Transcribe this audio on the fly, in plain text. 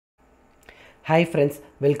Hi friends,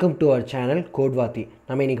 welcome to our channel Codevati.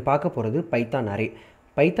 நம்ம இன்னைக்கு பார்க்க போகிறது பைத்தான் அரே.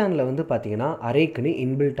 பைத்தானில் வந்து பார்த்தீங்கன்னா அரேக்குன்னு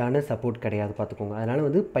இன்பில்ட்டான சப்போர்ட் கிடையாது பார்த்துக்கோங்க. அதனால்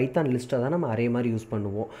வந்து பைத்தான் லிஸ்ட்டை தான் நம்ம அரே மாதிரி யூஸ்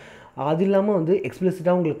பண்ணுவோம். அது இல்லாமல் வந்து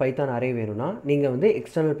எக்ஸ்பிளிசிட்டாக உங்களுக்கு பைத்தான் அரே வேணும்னா நீங்கள் வந்து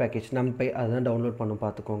எக்ஸ்டர்னல் பேக்கேஜ் நம்ம அதான் டவுன்லோட் பண்ணணும்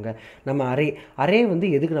பார்த்துக்கோங்க. நம்ம அரே வந்து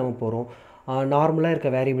எதுக்கு நம்ம போகிறோம், நார்மலாக இருக்க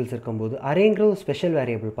வேரியபிள்ஸ் இருக்கும்போது அரேங்கிற ஒரு ஸ்பெஷல்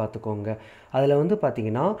வேரியபிள் பார்த்துக்கோங்க. அதில் வந்து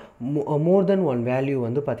பார்த்திங்கன்னா மோர் தென் ஒன் வேல்யூ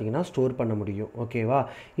வந்து பார்த்திங்கன்னா ஸ்டோர் பண்ண முடியும். ஓகேவா?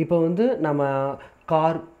 இப்போ வந்து நம்ம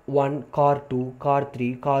கார் 1, கார் 2, கார் 3,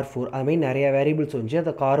 கார் 4 அதுமாதிரி நிறையா வேரியபிள்ஸ் வச்சு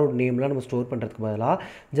அந்த காரோட நேம்லாம் நம்ம ஸ்டோர் பண்ணுறதுக்கு பதிலாக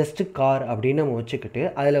ஜஸ்ட்டு கார் அப்படின்னு நம்ம வச்சுக்கிட்டு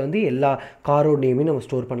அதில் வந்து எல்லா காரோட நேமையும் நம்ம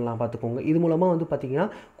ஸ்டோர் பண்ணலாம் பார்த்துக்கோங்க. இது மூலமாக வந்து பார்த்திங்கன்னா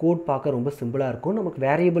கோட் பார்க்க ரொம்ப சிம்பிளாக இருக்கும். நமக்கு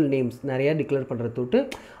வேரியபிள் நேம்ஸ் நிறையா டிக்ளேர் பண்ணுறது தொட்டு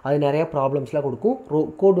அது நிறையா ப்ராப்ளம்ஸ்லாம் கொடுக்கும்.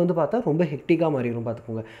 கோட் வந்து பார்த்தா ரொம்ப ஹெக்டிக்காக மாறிடும்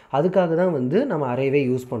பார்த்துக்கோங்க. அதுக்காக தான் வந்து நம்ம அரேவே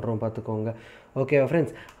யூஸ் பண்ணுறோம் பார்த்துக்கோங்க. ஓகேவா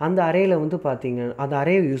ஃப்ரெண்ட்ஸ்? அந்த அரேயில் வந்து அந்த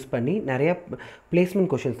அரேவை யூஸ் பண்ணி நிறையா பிளேஸ்மெண்ட்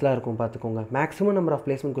கொஷின்ஸ்லாம் இருக்கும் பார்த்துக்கோங்க. மேக்ஸிமம் நம்பர் ஆஃப்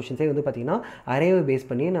பிளேஸ்மெண்ட் கொஷின்ஸே வந்து பார்த்திங்கன்னா அரேவை பேஸ்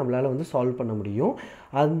பண்ணி நம்மளால் வந்து சால்வ் பண்ண முடியும்.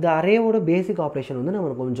 அந்த அரேவோட பேசிக் ஆப்ரேஷன் வந்து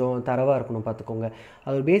நம்மளுக்கு கொஞ்சம் தரவாக இருக்கணும் பார்த்துக்கோங்க.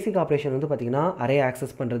 அது ஒரு பேசிக் ஆப்ரேஷன் வந்து பார்த்திங்கன்னா அரே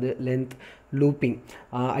ஆக்சஸ் பண்ணுறது, லென்த், லூப்பிங்,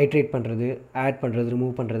 ஐட்ரேட் பண்ணுறது, ஆட் பண்ணுறது,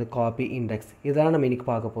 ரிமூவ் பண்ணுறது, காப்பி, இண்டெக்ஸ், இதெல்லாம் நம்ம இன்றைக்கி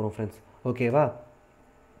பார்க்க போகிறோம் ஃப்ரெண்ட்ஸ். ஓகேவா?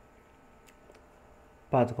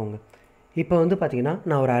 பார்த்துக்கோங்க. இப்போ வந்து பார்த்திங்கன்னா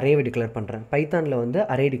நான் ஒரு அரேவை டிக்ளேர் பண்ணுறேன். பைத்தானில் வந்து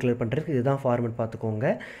அரே டிக்ளேர் பண்ணுறதுக்கு இதுதான் ஃபார்மெட்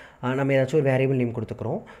பார்த்துக்கோங்க. நம்ம ஏதாச்சும் ஒரு வேரியபிள் நேம்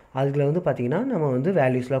கொடுத்துக்கிறோம். அதில் வந்து பார்த்திங்கன்னா நம்ம வந்து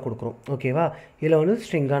வேல்யூஸ்லாம் கொடுக்குறோம். ஓகேவா? இதில் வந்து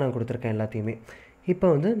ஸ்ட்ரிங்காக நான் கொடுத்துருக்கேன் எல்லாத்தையுமே. இப்போ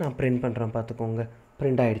வந்து நான் பிரிண்ட் பண்ணுறேன் பார்த்துக்கோங்க.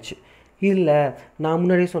 பிரிண்ட் ஆகிடுச்சு. இல்லை நான்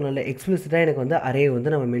முன்னாடியே சொன்னல எக்ஸ்பிளிசிட்டாக எனக்கு வந்து அரே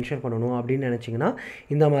வந்து நம்ம மென்ஷன் பண்ணணும் அப்படின்னு நினச்சிங்கன்னா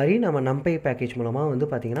இந்த மாதிரி நம்ம நம்பை பேக்கேஜ் மூலமாக வந்து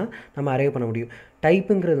பார்த்திங்கன்னா நம்ம அரே பண்ண முடியும்.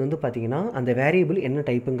 டைப்புங்கிறது வந்து பார்த்திங்கன்னா அந்த வேரியபிள் என்ன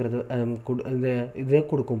டைப்புங்கிறது இந்த இதை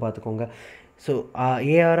கொடுக்கும் பார்த்துக்கோங்க. ஸோ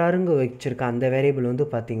ஏஆர்ஆருங்க வச்சுருக்க அந்த வேரியபிள் வந்து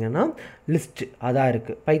பார்த்திங்கன்னா லிஸ்ட்டு அதான்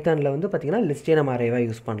இருக்குது. பைத்தானில் வந்து பார்த்திங்கன்னா லிஸ்ட்டே நம்ம அரேவாக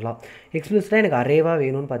யூஸ் பண்ணலாம். எக்ஸ்பிளிசிட்டாக எனக்கு அரேவாக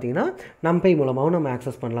வேணும்னு பார்த்திங்கன்னா நம்பை மூலமாகவும் நம்ம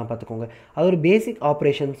ஆக்சஸ் பண்ணலாம் பார்த்துக்கோங்க. அது ஒரு பேசிக்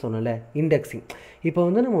ஆப்ரேஷன் சொன்னல, இண்டெக்ஸிங். இப்போ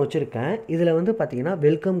வந்து நம்ம வச்சுருக்கேன் இதில் வந்து பார்த்திங்கன்னா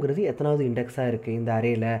வெல்கம்ங்கிறது எத்தனாவது இண்டெக்ஸாக இருக்குது இந்த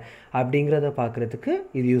அரேயில் அப்படிங்கிறத பார்க்குறதுக்கு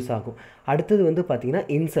இது யூஸ் ஆகும். அடுத்தது வந்து பார்த்திங்கன்னா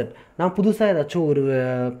இன்சர்ட். நான் புதுசாக ஏதாச்சும் ஒரு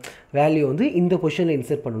வேல்யூ வந்து இந்த பொசிஷனில்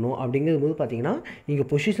இன்சர்ட் பண்ணணும் அப்படிங்கிறது போது பார்த்திங்கன்னா நீங்கள்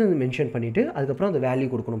பொசிஷன் மென்ஷன் பண்ணிவிட்டு அதுக்கப்புறம் அந்த வேல்யூ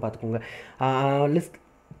கொடுக்கணும் பார்த்துக்கோங்க. லிஸ்ட்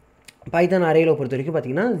பைத்தான் அரேயில் பொறுத்த வரைக்கும்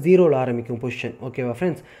பார்த்திங்கன்னா 0ல் ஆரம்பிக்கும் பொசிஷன். ஓகேவா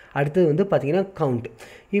ஃப்ரெண்ட்ஸ்? அடுத்தது வந்து பார்த்திங்கன்னா கவுண்ட்.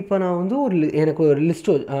 இப்போ நான் வந்து எனக்கு ஒரு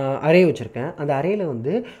லிஸ்ட்டு அரே வச்சுருக்கேன். அந்த அரேயில்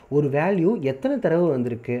வந்து ஒரு வேல்யூ எத்தனை தடவை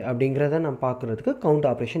வந்திருக்கு அப்படிங்கிறத நான் பார்க்குறதுக்கு கவுண்ட்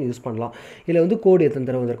ஆப்ரேஷன் யூஸ் பண்ணலாம். இதில் வந்து கோடு எத்தனை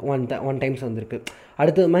தடவை வந்திருக்கு, ஒன் டைம்ஸ் வந்திருக்கு.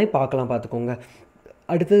 அடுத்தது மாதிரி பார்க்கலாம் பார்த்துக்கோங்க.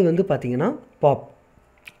 அடுத்தது வந்து பார்த்திங்கன்னா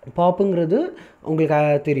பாப்புங்கிறது உங்களுக்கு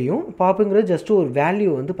தெரியும். பாப்புங்கிறது ஜஸ்ட்டு ஒரு வேல்யூ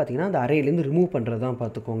வந்து பார்த்திங்கன்னா அந்த அரேலேருந்து ரிமூவ் பண்ணுறது தான்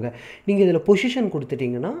பார்த்துக்கோங்க. நீங்கள் இதில் பொசிஷன்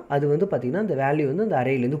கொடுத்துட்டிங்கன்னா அது வந்து பார்த்திங்கன்னா அந்த வேல்யூ வந்து அந்த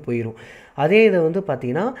அரேலேருந்து போயிடும். அதே இதை வந்து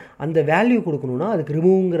பார்த்திங்கன்னா அந்த வேல்யூ கொடுக்கணுன்னா அதுக்கு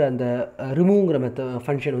ரிமூவ்ங்கிற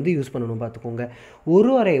ஃபங்க்ஷன் வந்து யூஸ் பண்ணணும் பார்த்துக்கோங்க.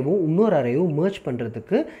 ஒரு அரேவும் இன்னொரு அரேவும் மெர்ஜ்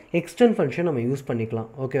பண்ணுறதுக்கு எக்ஸ்டெண்ட் ஃபங்க்ஷன் நம்ம யூஸ்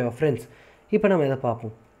பண்ணிக்கலாம். ஓகேவா ஃப்ரெண்ட்ஸ்? இப்போ நம்ம இதை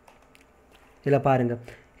பார்ப்போம். இதில் பாருங்கள்,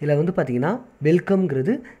 இதில் வந்து பார்த்திங்கன்னா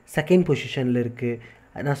வெல்கம்ங்கிறது செகண்ட் பொசிஷனில் இருக்குது.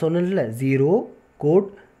 நான் சொன்னேன்ல 0 கோட்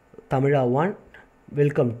தமிழா 1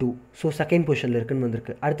 வெல்கம் 2. ஸோ செகண்ட் பொசிஷனில் இருக்குன்னு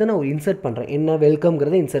வந்திருக்கு. அடுத்து நான் ஒரு இன்சர்ட் பண்ணுறேன். என்ன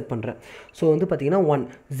வெல்கம்ங்கிறத இன்சர்ட் பண்ணுறேன். ஸோ வந்து பார்த்திங்கன்னா 1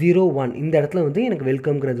 0 1 இந்த இடத்துல வந்து எனக்கு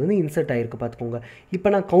வெல்கம்ங்கிறது வந்து இன்சர்ட் ஆகிருக்கு பார்த்துக்கோங்க.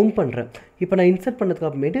 இப்போ நான் கவுண்ட் பண்ணுறேன். இப்போ நான் இன்சர்ட் பண்ணதுக்கு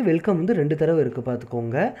அப்புறமேட்டு வெல்கம் வந்து 2 தடவை இருக்குது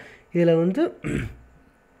பார்த்துக்கோங்க. இதில் வந்து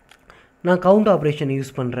நான் கவுண்ட் ஆப்ரேஷன்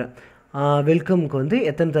யூஸ் பண்ணுறேன். வெல்கம்க்கு வந்து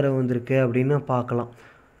எத்தனை தடவை வந்திருக்கு அப்படின்னு பார்க்கலாம்.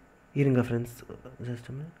 இருங்க ஃப்ரெண்ட்ஸ்,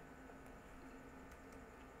 ஜஸ்ட்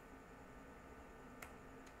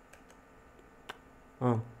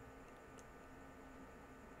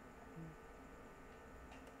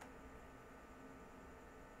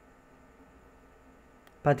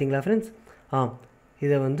பார்த்தீங்களா ஃப்ரெண்ட்ஸ்?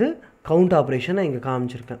 இதை வந்து கவுண்ட் ஆப்ரேஷன் நான் இங்கே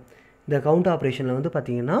காமிச்சிருக்கேன். இந்த கவுண்ட் ஆப்ரேஷனில் வந்து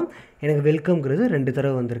பார்த்திங்கன்னா எனக்கு வெல்கம்ங்கிறது 2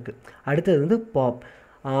 தடவை வந்திருக்கு. அடுத்தது வந்து பாப்.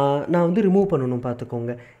 நான் வந்து ரிமூவ் பண்ணணும்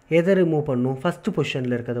பார்த்துக்கோங்க. எதை ரிமூவ் பண்ணணும்? ஃபஸ்ட்டு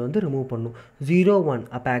பொசிஷனில் இருக்கிறத வந்து ரிமூவ் பண்ணணும். 0 1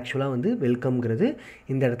 அப்போ ஆக்சுவலாக வந்து வெல்கம்ங்கிறது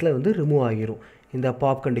இந்த இடத்துல வந்து ரிமூவ் ஆகிரும் இந்த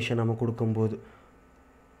பாப் கண்டிஷன் நம்ம கொடுக்கும்போது.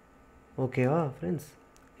 ஓகேவா ஃப்ரெண்ட்ஸ்?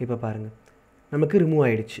 இப்போ பாருங்கள், நமக்கு ரிமூவ்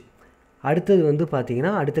ஆகிடுச்சு. அடுத்தது வந்து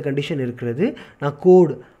பார்த்திங்கன்னா அடுத்த கண்டிஷன் இருக்கிறது, நான்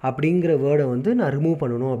கோடு அப்படிங்கிற வேர்டை வந்து நான் ரிமூவ்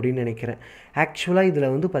பண்ணணும் அப்படின்னு நினைக்கிறேன். ஆக்சுவலாக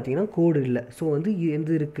இதில் வந்து பார்த்திங்கன்னா கோடு இல்லை. ஸோ வந்து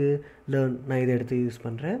எது இருக்குது? லேர்ன். நான் இதை எடுத்து யூஸ்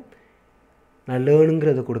பண்ணுறேன். நான்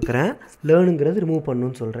லேர்னுங்கிறத கொடுக்குறேன். லேர்னுங்கிறது ரிமூவ்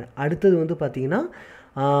பண்ணணுன்னு சொல்கிறேன். அடுத்தது வந்து பார்த்திங்கன்னா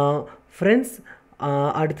ஃப்ரெண்ட்ஸ்,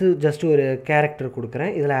 அடுத்து ஜஸ்ட் ஒரு கேரக்டர்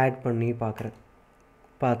கொடுக்குறேன். இதில் ஆட் பண்ணி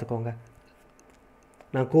பார்த்துக்கோங்க.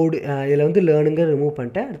 நான் கோடு இதில் வந்து லேர்னுங்க ரிமூவ்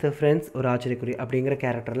பண்ணிட்டேன். அடுத்து ஃப்ரெண்ட்ஸ் ஒரு ஆச்சரியக்குறி அப்படிங்கிற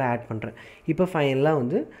கேரக்டரில் ஆட் பண்ணுறேன். இப்போ ஃபைனலாக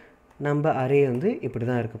வந்து நம்ம அரே வந்து இப்படி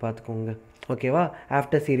தான் இருக்குது பார்த்துக்கோங்க. ஓகேவா?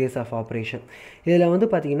 ஆஃப்டர் சீரியஸ் ஆஃப் ஆப்ரேஷன் இதில் வந்து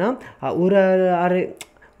பார்த்திங்கன்னா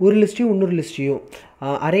ஒரு லிஸ்ட்டையும் இன்னொரு லிஸ்ட்டையும்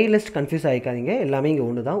அரே லிஸ்ட் கன்ஃபியூஸ் ஆகிக்காதீங்க. எல்லாமே இங்கே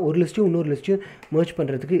ஒன்று தான். ஒரு லிஸ்ட்டையும் இன்னொரு லிஸ்ட்டையும் மர்ஜ்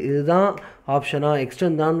பண்ணுறதுக்கு இதுதான் ஆப்ஷனாக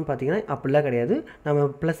எக்ஸ்டர்ன் தான் பார்த்தீங்கன்னா அப்படிலாம் கிடையாது. நம்ம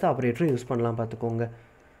ப்ளஸ் ஆப்ரேட்டரும் யூஸ் பண்ணலாம் பார்த்துக்கோங்க.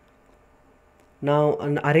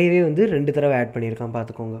 நான் அரேவே வந்து 2 தடவை ஆட் பண்ணியிருக்கேன்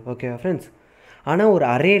பார்த்துக்கோங்க. ஓகேவா ஃப்ரெண்ட்ஸ்? ஆனால் ஒரு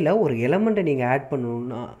அரேயில் ஒரு எலமெண்ட்டை நீங்கள் ஆட்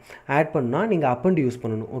பண்ணணுன்னா நீங்கள் அப்பண்ட் யூஸ்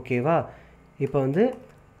பண்ணணும். ஓகேவா? இப்போ வந்து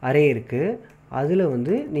அரே இருக்குது, அதில்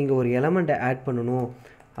வந்து நீங்கள் ஒரு எலமெண்ட்டை ஆட் பண்ணணும்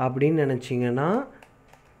அப்படின்னு நினச்சிங்கன்னா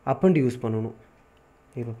அப்பண்ட் யூஸ் பண்ணணும்.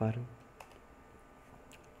 இப்போ பாருங்கள்,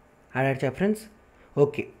 ஆட் ஆகிடுச்சா ஃப்ரெண்ட்ஸ்?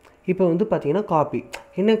 ஓகே. இப்போ வந்து பார்த்தீங்கன்னா காப்பி,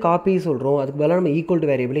 என்ன காப்பி சொல்கிறோம், அதுக்கு பதிலாக நம்ம ஈக்குவல் டு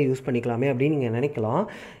வேரியபிளே யூஸ் பண்ணிக்கலாமே அப்படின்னு நீங்கள் நினைக்கலாம்.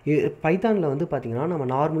 பைத்தானில் வந்து பார்த்திங்கன்னா நம்ம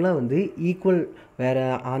நார்மலாக வந்து ஈக்குவல் வேறு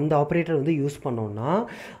அந்த ஆப்ரேட்டர் வந்து யூஸ் பண்ணோன்னா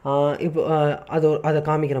இப்போ அதை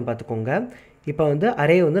காமிக்கிறேன் பார்த்துக்கோங்க. இப்போ வந்து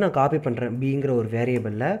அரே வந்து நான் காப்பி பண்ணுறேன், பிங்கிற ஒரு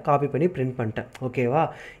வேரியபிளில் காப்பி பண்ணி பிரிண்ட் பண்ணிட்டேன். ஓகேவா?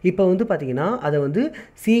 இப்போ வந்து பார்த்திங்கன்னா அதை வந்து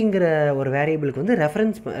சிங்கிற ஒரு வேரியபிளுக்கு வந்து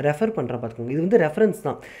ரெஃபர் பண்ணுறேன் பார்த்துக்கோங்க. இது வந்து ரெஃபரன்ஸ்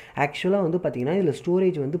தான். ஆக்சுவலாக வந்து பார்த்திங்கன்னா இதில்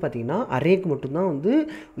ஸ்டோரேஜ் வந்து பார்த்திங்கன்னா அரேக்கு மட்டும்தான் வந்து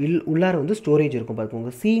உள்ளார வந்து ஸ்டோரேஜ் இருக்கும்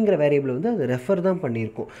பார்த்துக்கோங்க. சிங்கிற வேரியபிள் வந்து அது ரெஃபர் தான்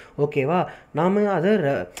பண்ணியிருக்கோம். ஓகேவா? நாம்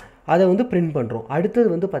அதை வந்து பிரிண்ட் பண்ணுறோம். அடுத்தது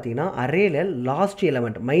வந்து பார்த்திங்கன்னா அரேயில் லாஸ்ட்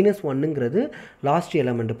எலமெண்ட் -1ங்கிறது லாஸ்ட்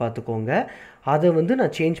எலமெண்ட் பார்த்துக்கோங்க. அதை வந்து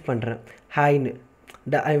நான் சேஞ்ச் பண்ணுறேன், ஹைன்னு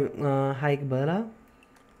ஹைக்கு பதிலாக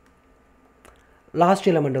லாஸ்ட்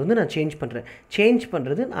எலமெண்ட்டை வந்து நான் சேஞ்ச்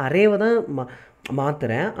பண்ணுறது நான் அரேவை தான்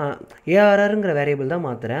மாற்றுறேன். ஏஆர்ஆருங்கிற வேரியபிள் தான்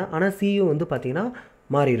மாற்றுறேன். ஆனால் சியும் வந்து பார்த்திங்கன்னா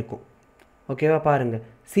மாறி இருக்கும். ஓகேவா? பாருங்கள்,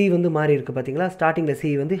 சி வந்து மாறி இருக்குது பார்த்தீங்களா? ஸ்டார்டிங்கில் சி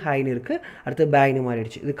வந்து ஹைன்னு இருக்குது, அடுத்து பேக்னு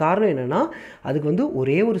மாறிடுச்சு. இது காரணம் என்னென்னா அதுக்கு வந்து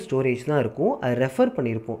ஒரே ஒரு ஸ்டோரேஜ் தான் இருக்கும், அதை ரெஃபர்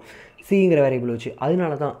பண்ணியிருப்போம் சிங்கிற வேரியபிள் வச்சு.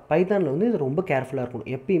 அதனால தான் பைத்தானில் வந்து இது ரொம்ப கேர்ஃபுல்லாக இருக்கணும்.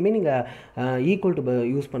 எப்பயுமே நீங்கள் ஈக்குவல் டு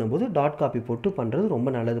யூஸ் பண்ணும்போது டாட் காப்பி போட்டு பண்ணுறது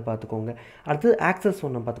ரொம்ப நல்லது பார்த்துக்கோங்க. அடுத்தது ஆக்சஸ்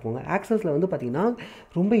சொன்ன பார்த்துக்கோங்க. ஆக்சஸில் வந்து பார்த்திங்கன்னா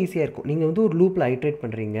ரொம்ப ஈஸியாக இருக்கும். நீங்கள் வந்து ஒரு லூப்பில் ஐட்ரேட்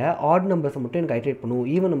பண்ணுறீங்க, ஆட் நம்பர்ஸை மட்டும் எனக்கு ஐட்ரேட் பண்ணணும்,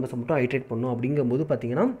 ஈவன் நம்பர்ஸை மட்டும் ஐட்ரேட் பண்ணணும் அப்படிங்கும்போது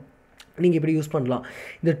பார்த்திங்கன்னா நீங்கள் இப்படி யூஸ் பண்ணலாம்.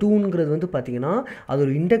 இந்த 2ங்கிறது வந்து பார்த்திங்கன்னா அது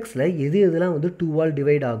ஒரு இண்டெக்ஸில் எதெல்லாம் வந்து 2ஆல்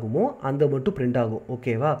டிவைட் ஆகுமோ அந்த மட்டும் பிரிண்ட் ஆகும்.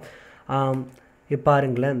 ஓகேவா? இப்போ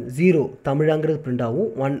பாருங்களேன், 0 தமிழாங்கிறது பிரிண்ட் ஆகும்,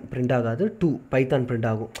 1 பிரிண்ட் ஆகாது, 2 பைத்தான் பிரிண்ட்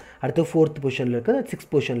ஆகும். அடுத்து 4th பொசிஷனில் இருக்குது, 6th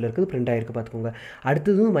பொசிஷனில் இருக்குது பிரிண்ட் ஆகிருக்கு பார்த்துக்கோங்க.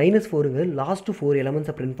 அடுத்தது -4ங்கிறது லாஸ்ட்டு 4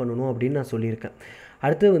 எலமெண்ட்ஸை பிரிண்ட் பண்ணணும் அப்படின்னு நான் சொல்லியிருக்கேன்.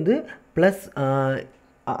 அடுத்தது வந்து ப்ளஸ்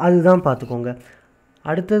அதுதான் பார்த்துக்கோங்க.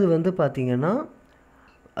 அடுத்தது வந்து பார்த்திங்கன்னா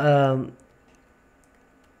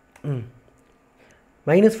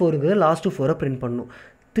 -4ங்கிறது லாஸ்ட்டு 4 பிரிண்ட் பண்ணணும்.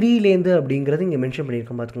 3லேருந்து அப்படிங்கிறது இங்கே மென்ஷன்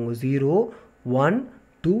பண்ணியிருக்கோம் பார்த்துக்கோங்க. 0 1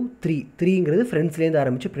 2 3 3ங்கிறது ஃப்ரெண்ட்ஸ்லேருந்து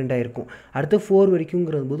ஆரம்பித்து பிரிண்ட் ஆகிருக்கும். அடுத்து 4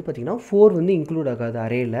 வரைக்குங்கிறது போது பார்த்திங்கன்னா 4 வந்து இன்க்ளூட் ஆகாது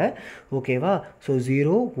அரேயில். ஓகேவா? ஸோ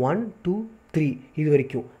 0 1 2 3 இது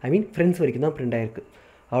வரைக்கும், ஐ மீன் ஃப்ரெண்ட்ஸ் வரைக்கும் தான் பிரிண்ட் ஆகிருக்கு.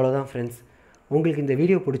 அவ்வளோதான் ஃப்ரெண்ட்ஸ். உங்களுக்கு இந்த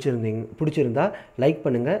வீடியோ பிடிச்சிருந்தா லைக்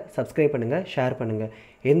பண்ணுங்கள், சப்ஸ்கிரைப் பண்ணுங்கள், ஷேர் பண்ணுங்கள்.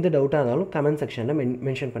 எந்த டவுட்டாக இருந்தாலும் கமெண்ட் செக்ஷனில்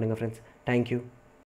மென்ஷன் பண்ணுங்கள் ஃப்ரெண்ட்ஸ். தேங்க்யூ.